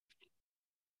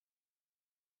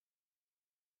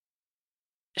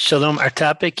Shalom. Our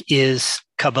topic is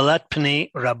Kabbalat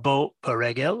Pnei Rabo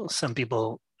Baregel. Some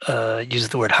people use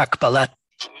the word Hakbalat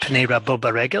Pnei Rabo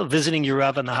Baregel, visiting your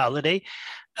Rav on the holiday.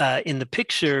 In the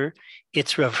picture,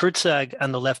 it's Rav Herzog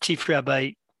on the left, Chief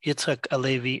Rabbi Yitzchak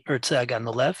Alevi Herzog on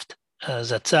the left,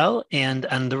 Zatzal, and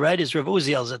on the right is Rav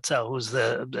Uziel Zatzal, who's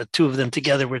the two of them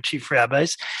together were chief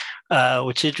rabbis.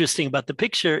 What's interesting about the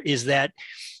picture is that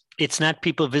it's not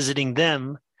people visiting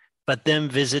them, but them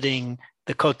visiting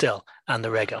the Kotel on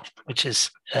the Regel, which is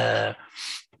a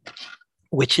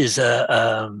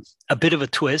bit of a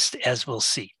twist, as we'll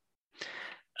see.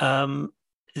 The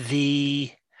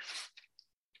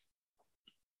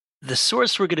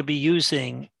source we're going to be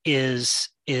using is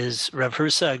Rav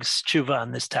Herzog's tshuva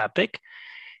on this topic,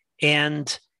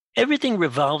 and everything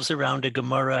revolves around a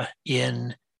Gemara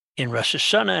in Rosh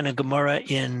Hashanah and a Gemara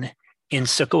in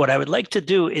Sukkah. What I would like to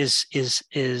do is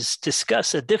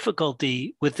discuss a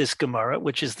difficulty with this Gemara,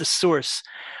 which is the source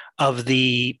of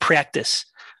the practice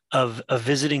of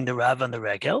visiting the Rav on the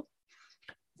Regel.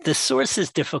 The source is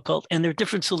difficult, and there are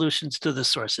different solutions to the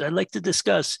source. I'd like to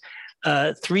discuss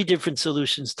three different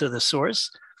solutions to the source,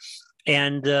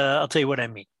 and I'll tell you what I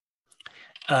mean.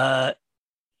 Rabbi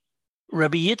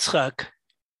Yitzchak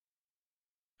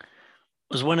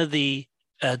was one of the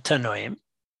Tanoim,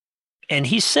 and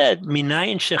he said,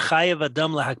 "Minayin shechayev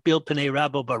adam lahakbil pnei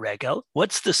rabo baregel."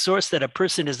 What's the source that a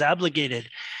person is obligated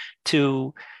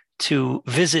to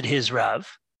visit his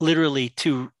Rav, literally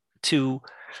to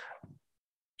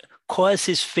cause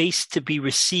his face to be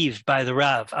received by the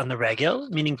Rav on the Regel,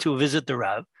 meaning to visit the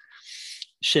Rav.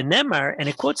 Shenemar, and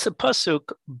it quotes the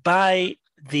pasuk by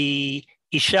the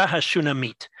Isha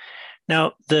HaShunamit.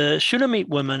 Now, the Shunamite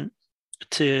woman,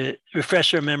 to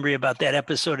refresh our memory about that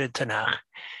episode in Tanakh,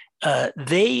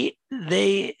 they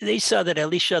saw that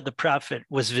Elisha the prophet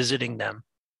was visiting them,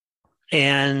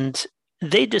 and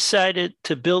they decided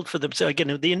to build for themselves.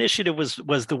 Again, the initiative was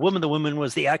the woman. The woman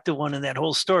was the active one in that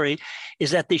whole story. Is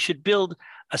that they should build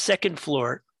a second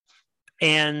floor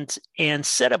and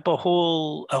set up a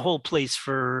whole place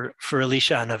for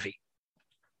Elisha Hanavi,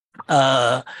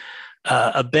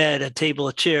 a bed, a table,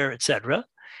 a chair, etc.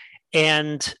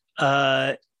 And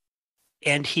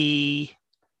he.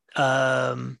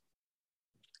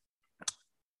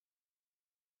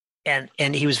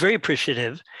 And he was very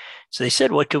appreciative. So they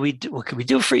said, "What can we do? What can we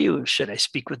do for you? Should I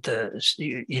speak with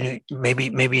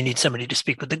maybe you need somebody to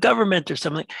speak with the government or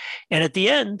something?" And at the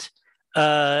end,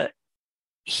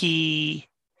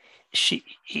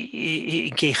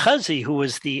 Gehazi, who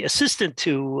was the assistant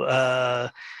to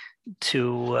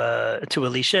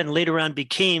Elisha, and later on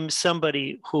became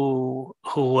somebody who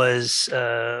was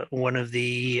one of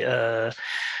the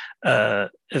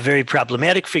very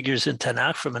problematic figures in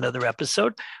Tanakh from another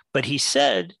episode. But he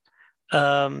said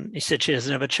she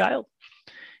doesn't have a child.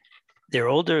 They're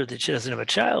older, that she doesn't have a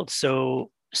child. So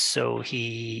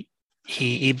he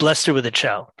blessed her with a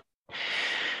child.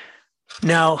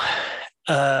 Now,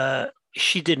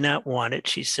 she did not want it.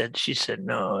 She said,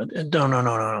 no.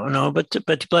 But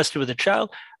he blessed her with a child.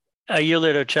 A year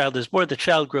later, a child is born. The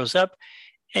child grows up.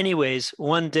 Anyways,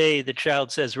 one day the child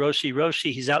says, "Roshi,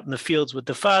 Roshi." He's out in the fields with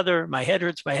the father. My head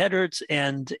hurts,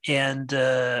 and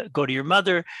go to your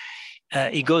mother.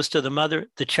 He goes to the mother.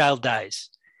 The child dies,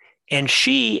 and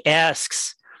she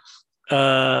asks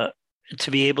to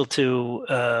be able to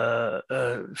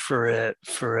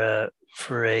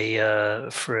for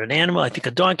an animal, I think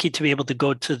a donkey, to be able to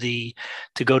go to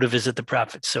visit the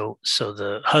prophet. So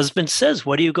the husband says,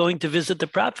 "What are you going to visit the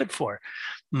prophet for?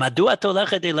 Madua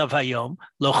tolechet elav hayom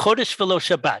lo chodesh v'lo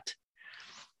Shabbat."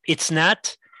 It's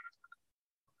not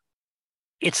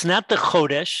the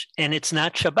chodesh and it's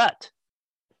not Shabbat.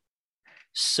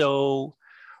 So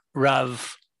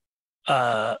Rav,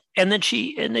 and then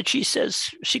she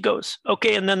says, she goes,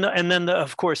 okay, and then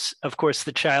of course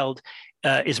the child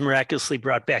is miraculously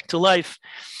brought back to life,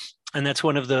 and that's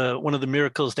one of the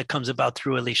miracles that comes about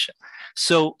through Elisha.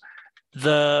 So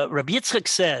the Rabbi Yitzchak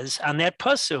says on that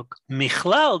pasuk,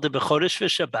 "Michlal de bechodesh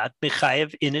v'Shabbat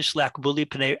mechayev inish lakbuli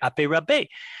pnei ape rabbe."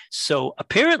 So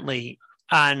apparently,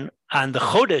 on the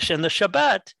chodesh and the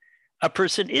Shabbat, a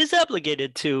person is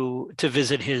obligated to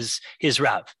visit his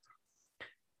Rav,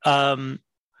 and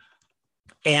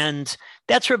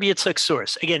that's Rabbi Yitzchak's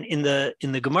source. Again, in the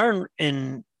Gemara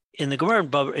in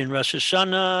Rosh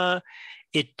Hashanah,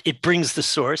 it brings the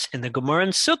source. In the Gemara in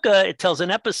Sukkah, it tells an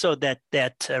episode that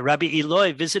Rabbi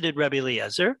Eloi visited Rabbi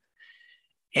Eliezer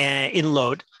in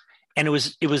Lod, and it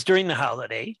was during the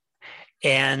holiday,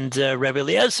 And Rabbi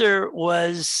Eliezer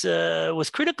was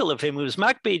critical of him. He was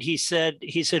makbid. He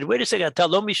said, wait a second,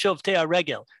 talom mishovtei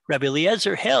regel. Rabbi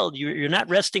Eliezer held you're not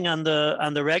resting on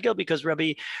the regel, because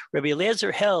Rabbi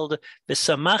Eliezer held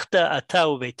v'samachta ata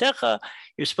uveitecha.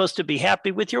 You're supposed to be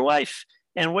happy with your wife.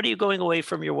 And what are you going away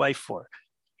from your wife for?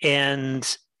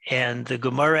 And the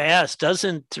Gemara asked,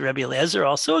 doesn't Rabbi Eliezer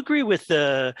also agree with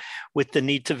the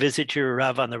need to visit your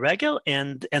Rav on the regel?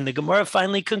 And the Gemara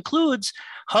finally concludes,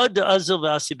 Rabbi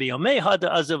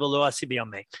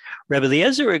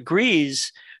Eliezer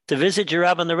agrees to visit your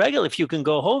Rav on the regel if you can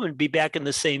go home and be back in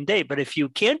the same day. But if you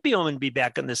can't be home and be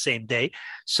back in the same day,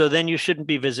 so then you shouldn't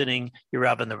be visiting your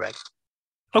Rav on the regel.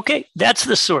 Okay, that's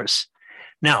the source.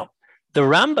 Now, the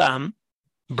Rambam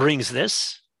brings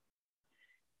this,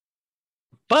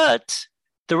 but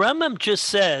the Rambam just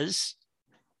says,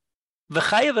 he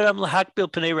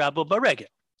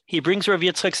brings Rav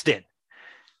Yitzchak's din.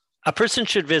 A person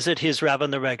should visit his Rav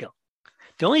on the regel.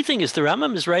 The only thing is the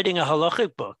Rambam is writing a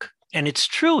halachic book, and it's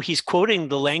true he's quoting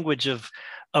the language of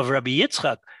Rabbi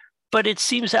Yitzchak, but it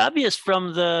seems obvious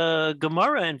from the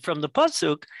Gemara and from the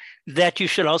Pasuk that you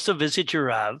should also visit your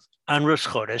Rav on Rosh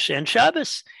Chodesh and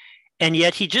Shabbos. And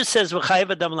yet he just says,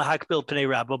 V'chayev adam lahakbil pnei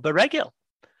rabo b'regel.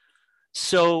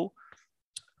 So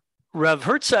Rav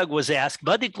Herzog was asked,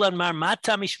 Badiklan mar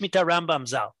mata mishmita Rambam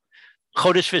zal.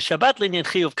 Chodesh v'Shabbat linyan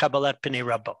chiyuv kabbalat pnei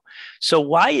rabo. So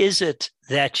why is it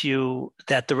that the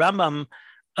Rambam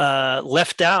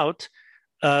left out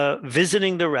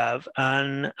visiting the Rav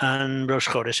on Rosh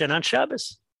Chodesh and on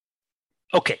Shabbos?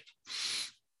 Okay.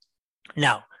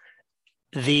 Now,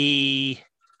 the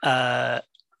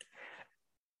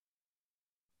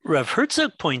Rav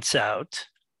Herzog points out,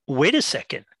 wait a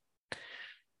second,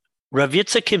 Rav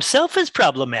Yitzchak himself is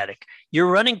problematic.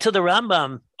 You're running to the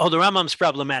Rambam. Oh, the Rambam's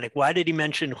problematic. Why did he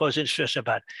mention Chodesh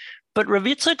Shabbat? But Rav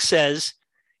Yitzchak says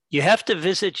you have to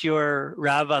visit your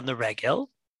Rav on the regel,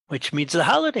 which means the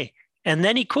holiday. And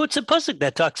then he quotes a pasuk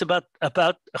that talks about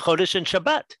Chodesh and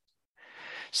Shabbat.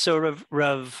 So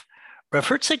Rav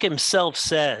Herzog himself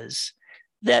says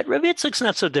that Rav Yitzchak's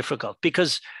not so difficult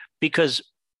because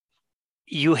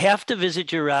you have to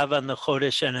visit your Rav on the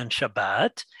Chodesh and on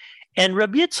Shabbat. And Rav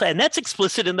Yitzchak, and that's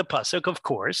explicit in the pasuk, of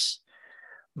course,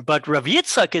 but Rav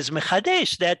Yitzchak is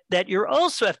mechadesh that you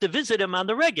also have to visit him on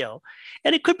the regel,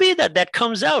 and it could be that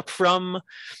comes out from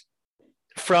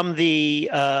the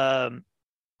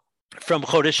from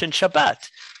Chodesh and Shabbat.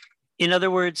 In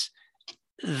other words,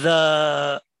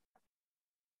 the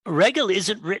regel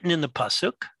isn't written in the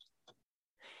pasuk,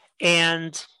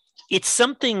 and it's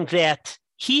something that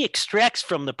he extracts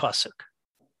from the pasuk.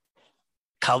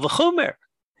 Kal v'chomer.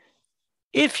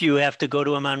 If you have to go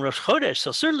to him on Rosh Chodesh,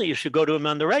 so certainly you should go to him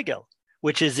on the regel,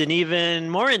 which is an even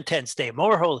more intense day,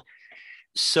 more holy.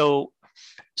 So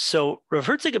Rav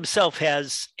Herzog himself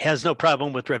has no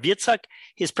problem with Rav Yitzchak.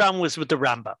 His problem was with the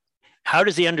Rambam. How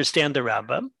does he understand the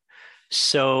Rambam?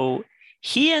 So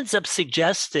he ends up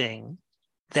suggesting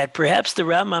that perhaps the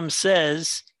Rambam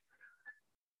says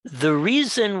the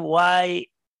reason why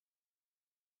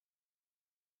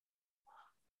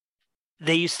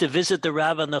they used to visit the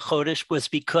Rav on the Chodesh was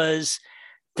because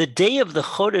the day of the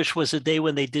Chodesh was a day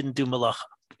when they didn't do malacha.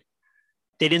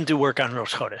 They didn't do work on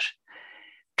Rosh Chodesh.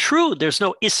 True, there's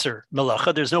no Isser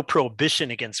malacha. There's no prohibition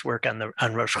against work on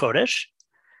Rosh Chodesh.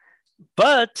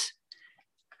 But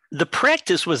the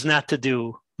practice was not to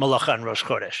do malacha on Rosh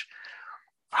Chodesh.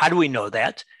 How do we know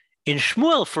that? In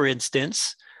Shmuel, for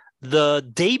instance, the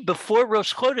day before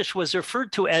Rosh Chodesh was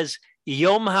referred to as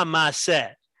Yom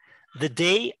HaMaaseh, the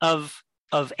day of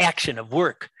action, of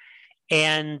work.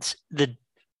 And the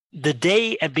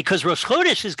day, because Rosh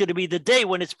Chodesh is going to be the day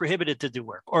when it's prohibited to do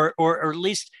work, or at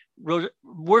least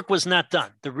work was not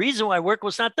done. The reason why work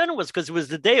was not done was because it was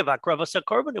the day of Akravas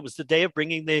HaKorban. It was the day of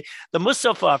bringing the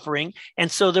Musaf offering.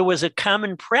 And so there was a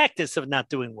common practice of not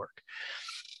doing work,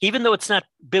 even though it's not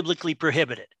biblically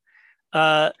prohibited.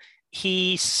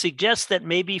 He suggests that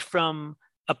maybe from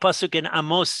a pasuk in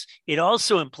Amos, it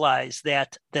also implies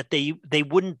that they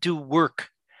wouldn't do work,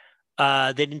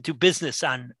 they didn't do business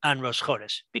on Rosh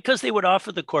Chodesh because they would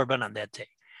offer the korban on that day.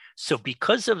 So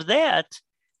because of that,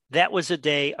 that was a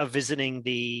day of visiting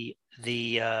the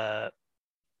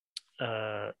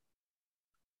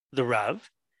Rav.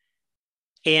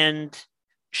 And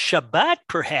Shabbat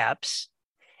perhaps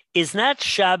is not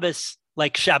Shabbos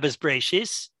like Shabbos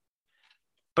Breishis,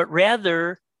 but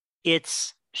rather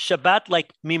it's Shabbat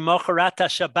like Mimocharata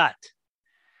Shabbat,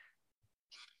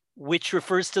 which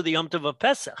refers to the Yom Tov of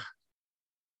Pesach.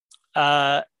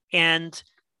 And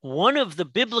one of the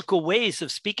biblical ways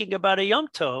of speaking about a Yom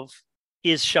Tov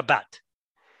is Shabbat.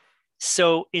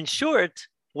 So in short,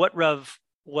 what Rav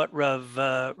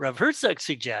Rav Herzog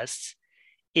suggests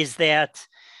is that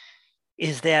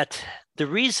the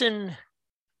reason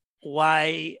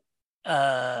why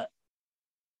the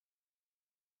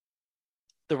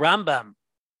Rambam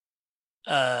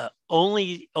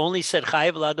only said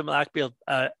Chayav l'Adam l'Akbil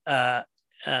at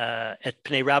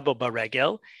Pnei Rabo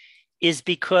Baregel is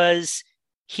because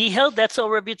he held that's all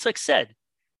Rabbi Yitzchak said.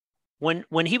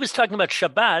 When he was talking about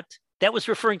Shabbat, that was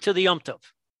referring to the Yom Tov.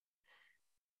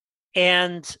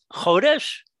 And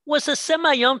Chodesh was a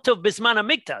semi-Yom Tov Bisman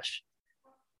HaMikdash.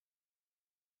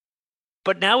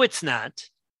 But now it's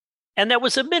not. And that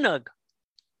was a minhag.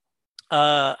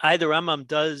 Either Rambam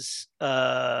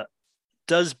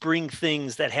does bring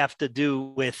things that have to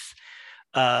do with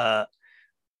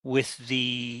the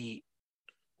Zman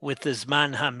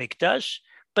HaMikdash,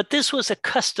 but this was a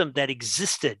custom that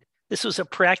existed. This was a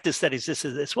practice that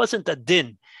existed. This wasn't a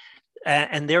din,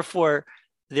 and therefore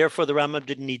the Rambam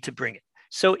didn't need to bring it.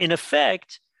 So in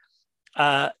effect,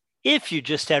 if you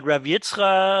just had Rav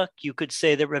Yitzchak, you could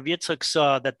say that Rav Yitzchak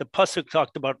saw that the pasuk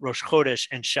talked about Rosh Chodesh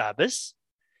and Shabbos,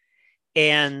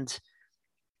 and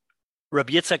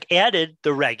Rabbi Yitzchak added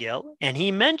the regel, and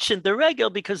he mentioned the regel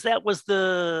because that was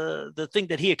the thing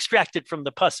that he extracted from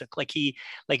the pasuk. Like he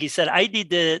said, I did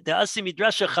the Asi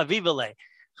Midrasha Chavivale.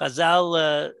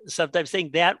 Chazal sometimes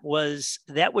saying that was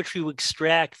that which you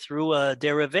extract through a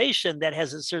derivation that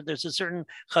has there's a certain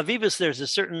chavivus, there's a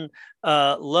certain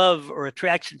love or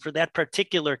attraction for that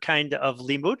particular kind of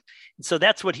limud. And so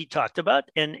that's what he talked about.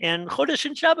 And Chodesh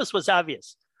and Shabbos was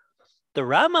obvious. The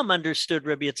Rambam understood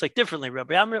Rabbi Yitzchak differently.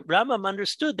 Rambam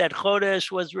understood that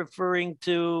Chodesh was referring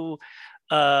to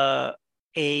a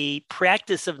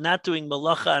practice of not doing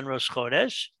malacha on Rosh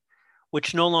Chodesh,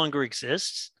 which no longer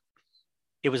exists.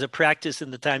 It was a practice in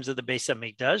the times of the Beis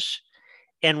Hamikdash,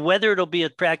 and whether it'll be a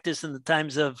practice in the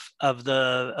times of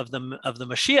the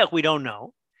Mashiach, we don't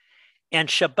know. And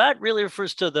Shabbat really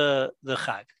refers to the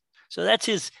Chag. So that's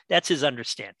his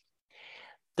understanding.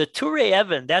 The Turei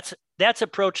Even, that's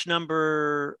approach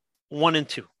number 1 and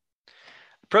 2.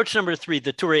 Approach number 3,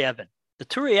 the Turei Even. The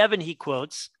Turei Even he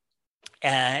quotes,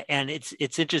 and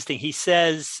it's interesting. He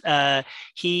says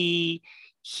he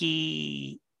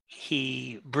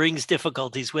brings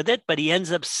difficulties with it, but he ends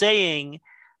up saying,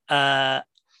 "Mikomakom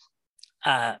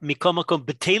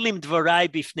betelim dvarai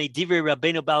bifnei divrei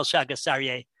Rabbeinu Baal Shagas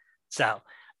Aryeh Zal."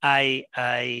 I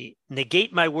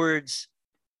negate my words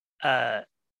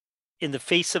in the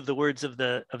face of the words of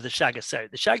the Shagas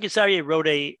Aryeh. The Shagas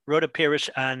Aryeh wrote a parish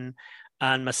on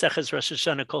Maseches Rosh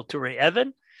Hashanah called Turei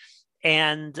Even,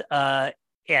 and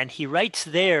he writes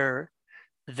there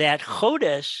that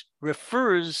Chodesh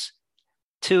refers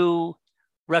to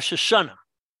Rosh Hashanah,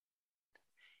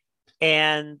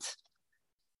 and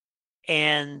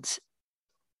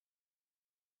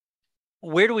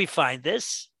where do we find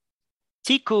this?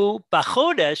 Tiku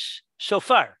b'chodesh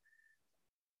shofar.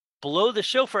 Below the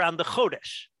shofar on the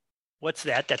Chodesh. What's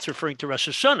that? That's referring to Rosh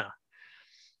Hashanah.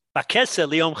 Bakesa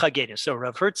liyom chagenu. So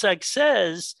Rav Herzog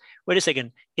says, wait a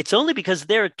second, it's only because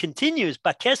there it continues,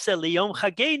 Bakesa liyom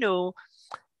chagenu,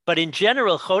 but in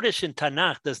general, Chodesh in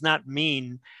Tanakh does not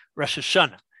mean Rosh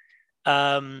Hashanah.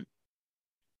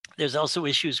 There's also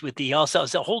issues with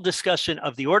there's a whole discussion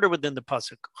of the order within the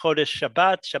pasuk, Chodesh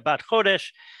Shabbat, Shabbat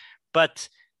Chodesh, but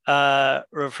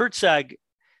Rav Herzog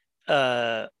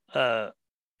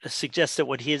suggests that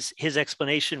what his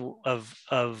explanation of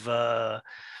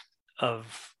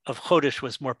Chodesh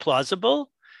was more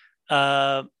plausible,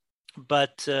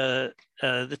 but the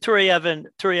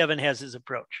Turei Even has his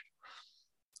approach.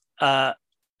 I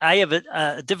have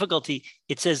a difficulty.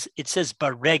 It says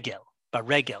baregel.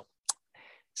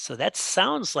 So that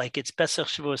sounds like it's Pesach,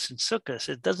 Shavuos, and Sukkot.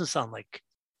 It doesn't sound like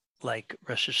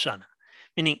Rosh Hashanah.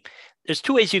 Meaning, there's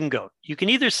 2 ways you can go. You can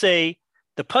either say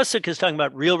the pasuk is talking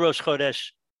about real Rosh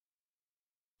Chodesh,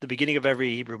 the beginning of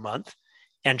every Hebrew month,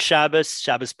 and Shabbos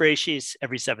Bereishis,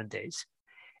 every 7 days,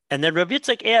 and then Rav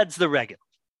Yitzchak adds the regel.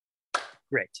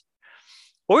 Great.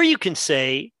 Or you can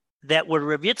say that what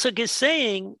Rav Yitzchak is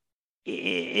saying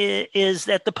is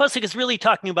that the pasuk is really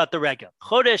talking about the regel.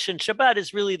 Chodesh and Shabbat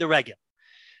is really the regel.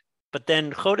 But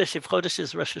then if Chodesh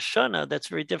is Rosh Hashanah, that's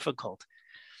very difficult.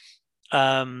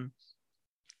 Third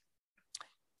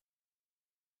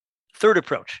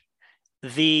approach,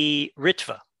 the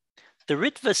Ritva. The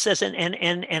Ritva says,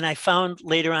 and I found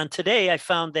later on today, I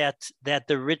found that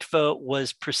the Ritva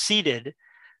was preceded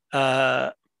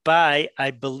by,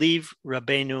 I believe,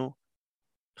 Rabbeinu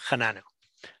Hananu.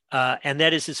 And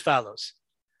that is as follows.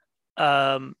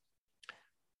 Madua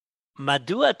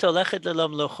tolechet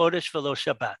lelam lo chodesh velo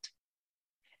Shabbat.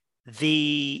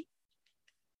 The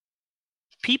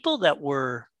people that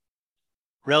were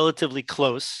relatively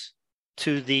close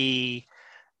to the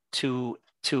to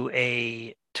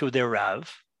their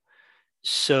Rav,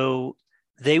 so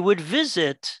they would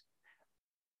visit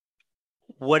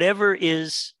whatever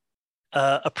is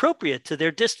appropriate to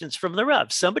their distance from the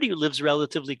Rav. Somebody who lives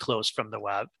relatively close from the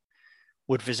Rav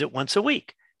would visit once a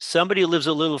week. Somebody who lives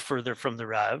a little further from the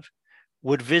Rav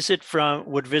would visit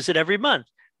every month.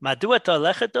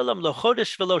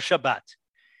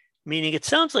 Meaning, it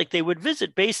sounds like they would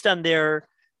visit based on their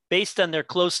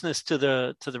closeness to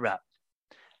the Rav.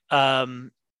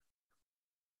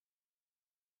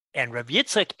 And Rav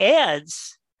Yitzchak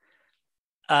adds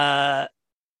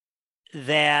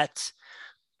that,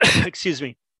 excuse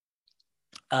me,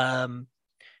 Rav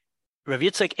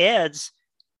Yitzchak adds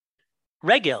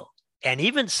regel, and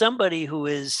even somebody who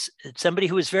is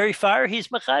very far, he's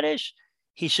machadesh,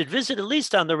 he should visit at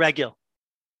least on the regel.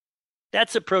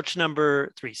 That's approach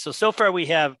number 3. So far we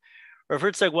have Rav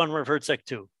Yitzchak 1, Rav Yitzchak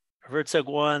 2. Rav Yitzchak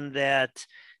 1 that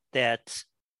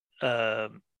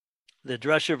the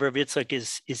drasha of Rav Yitzchak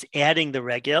is adding the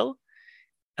regel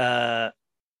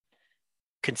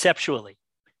conceptually.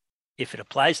 If it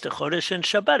applies to Chodesh and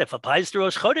Shabbat, if it applies to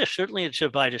Rosh Chodesh, certainly it should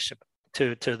apply to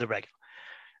the regel.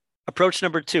 Approach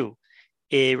number 2,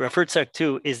 Rav Yitzchak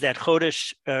 2, is that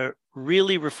Chodesh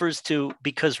really refers to,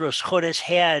 because Rosh Chodesh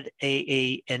had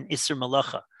an Isser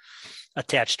Malacha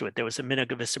attached to it. There was a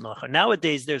minhag of Isser Malacha.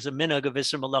 Nowadays, there's a minhag of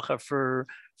Isser Malacha for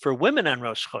women on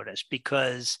Rosh Chodesh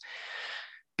because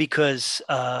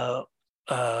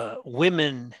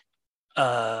women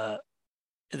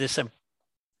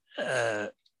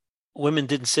women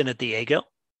didn't sin at the Egel.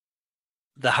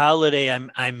 The holiday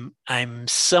I'm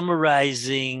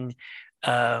summarizing,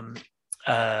 putting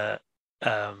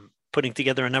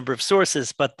together a number of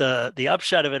sources, but the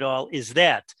upshot of it all is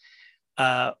that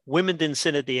women didn't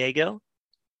sin at the Egel,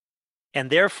 and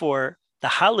therefore the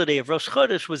holiday of Rosh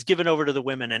Chodesh was given over to the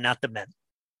women and not the men.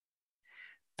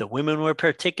 The women were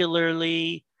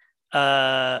particularly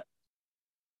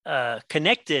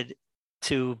connected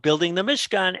to building the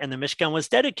Mishkan, and the Mishkan was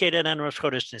dedicated on Rosh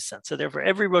Chodesh Nisan. So therefore,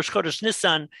 every Rosh Chodesh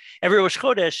Nisan, Rosh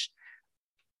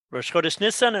Chodesh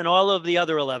Nisan, and all of the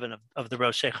other 11 of the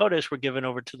Rosh Chodesh were given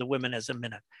over to the women as a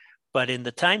minhag. But in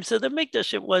the times of the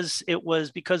Mikdash, it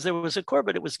was because there was a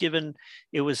korban. It was given.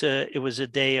 It was a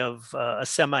day of a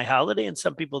semi-holiday, and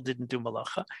some people didn't do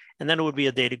malacha, and then it would be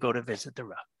a day to go to visit the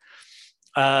Rav.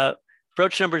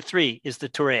 Approach number 3 is the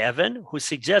Turei Even, who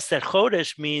suggests that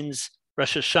Chodesh means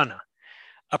Rosh Hashanah.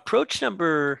 Approach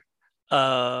number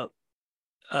 4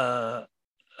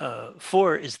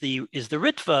 is the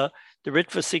Ritva. The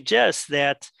Ritva suggests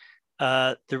that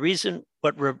the reason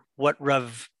what Rav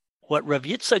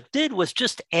Yitzchak did was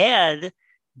just add,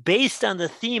 based on the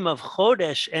theme of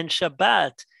Chodesh and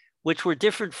Shabbat, which were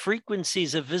different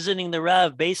frequencies of visiting the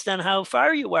Rav based on how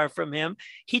far you are from him.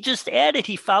 He just added.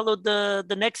 He followed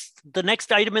the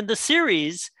next item in the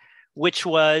series, which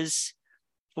was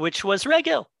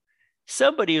regel.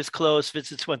 Somebody who's close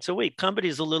visits once a week. Somebody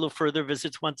who's a little further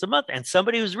visits once a month, and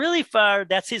somebody who's really far,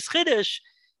 that's his chiddush,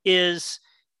 is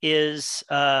visits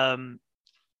on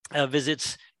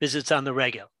the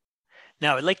regel.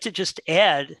 Now, I'd like to just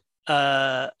add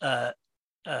the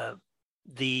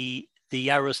Yaros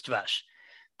Dvash.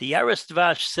 The Yaros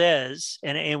Dvash says,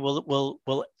 and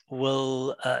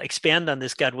we'll expand on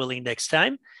this, God willing, next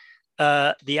time.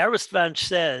 The Yaros Dvash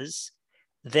says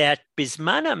that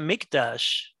Bismana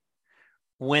Mikdash,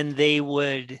 when they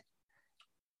would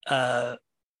have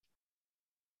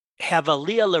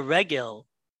Aliyah L'Regel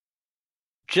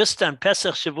just on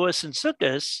Pesach, Shavuos, and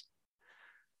Sukkot,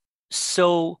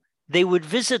 so they would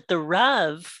visit the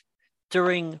Rav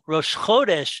during Rosh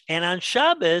Chodesh and on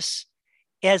Shabbos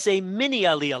as a mini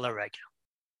Aliyah L'Regel.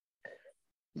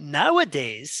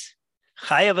 Nowadays,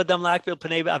 Chayav Adam L'Akbil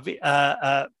Pnei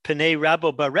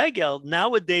Rabo Baregel,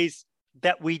 nowadays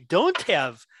that we don't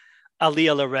have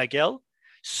Aliyah L'Regel,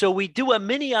 so we do a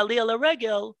mini Aliyah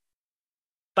L'Regel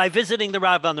by visiting the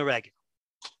Rav on the regel.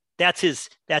 That's his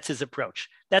approach.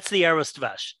 That's the Yaros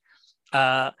Dvash.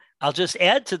 I'll just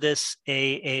add to this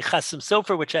a Chasam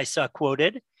Sofer, which I saw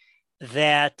quoted,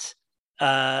 that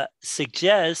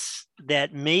suggests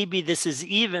that maybe this is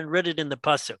even written in the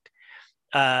pasuk.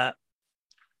 3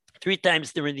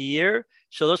 times during the year,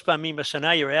 Shalosh Pamim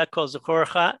B'Shana Yireh Kol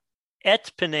Zechorecha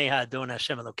Et Pnei Ha'Adon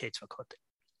Hashem Elokei Tzvakot.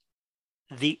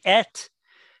 The et,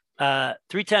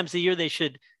 3 times a year they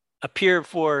should appear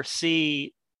for,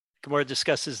 see, Gemara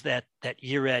discusses that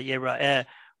Yireh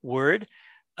word,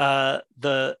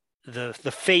 the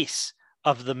face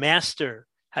of the master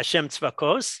Hashem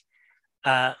Tzvakos.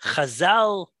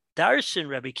 Chazal Darshan,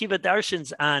 Rabbi Kiva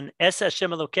Darshans on Es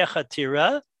Hashem Elokecha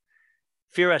Tira,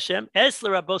 fear Hashem. Es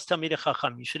l'rabos Talmidei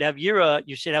Chacham. You should have yira.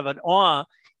 You should have an awe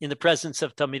in the presence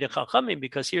of Talmidei Chachamim,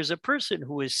 because here's a person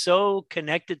who is so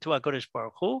connected to HaKadosh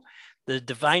Baruch Hu. The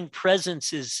divine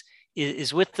presence is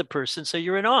with the person, so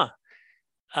you're in awe.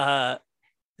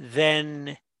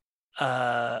 Then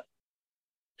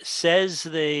says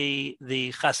the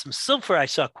Chasam Sofer I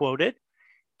saw quoted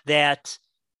that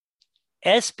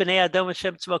Es B'nei Adam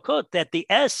Hashem Tzvakot, that the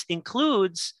S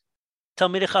includes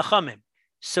Talmidei Chachamim.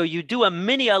 So you do a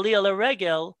mini Aliyah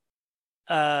L'Regel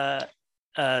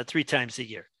 3 times a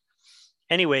year.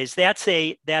 Anyways, that's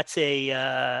a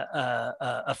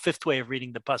fifth way of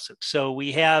reading the pasuk. So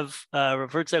we have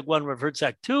Rav Herzog 1, Rav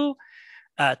Herzog 2,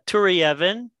 Turi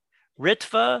Even,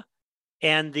 Ritva,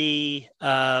 and the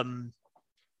Aros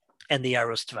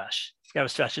Tvash.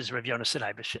 Aros Tvash is Rav Yonasan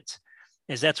Eibeshitz.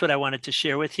 That's what I wanted to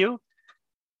share with you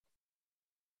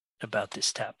about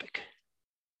this topic.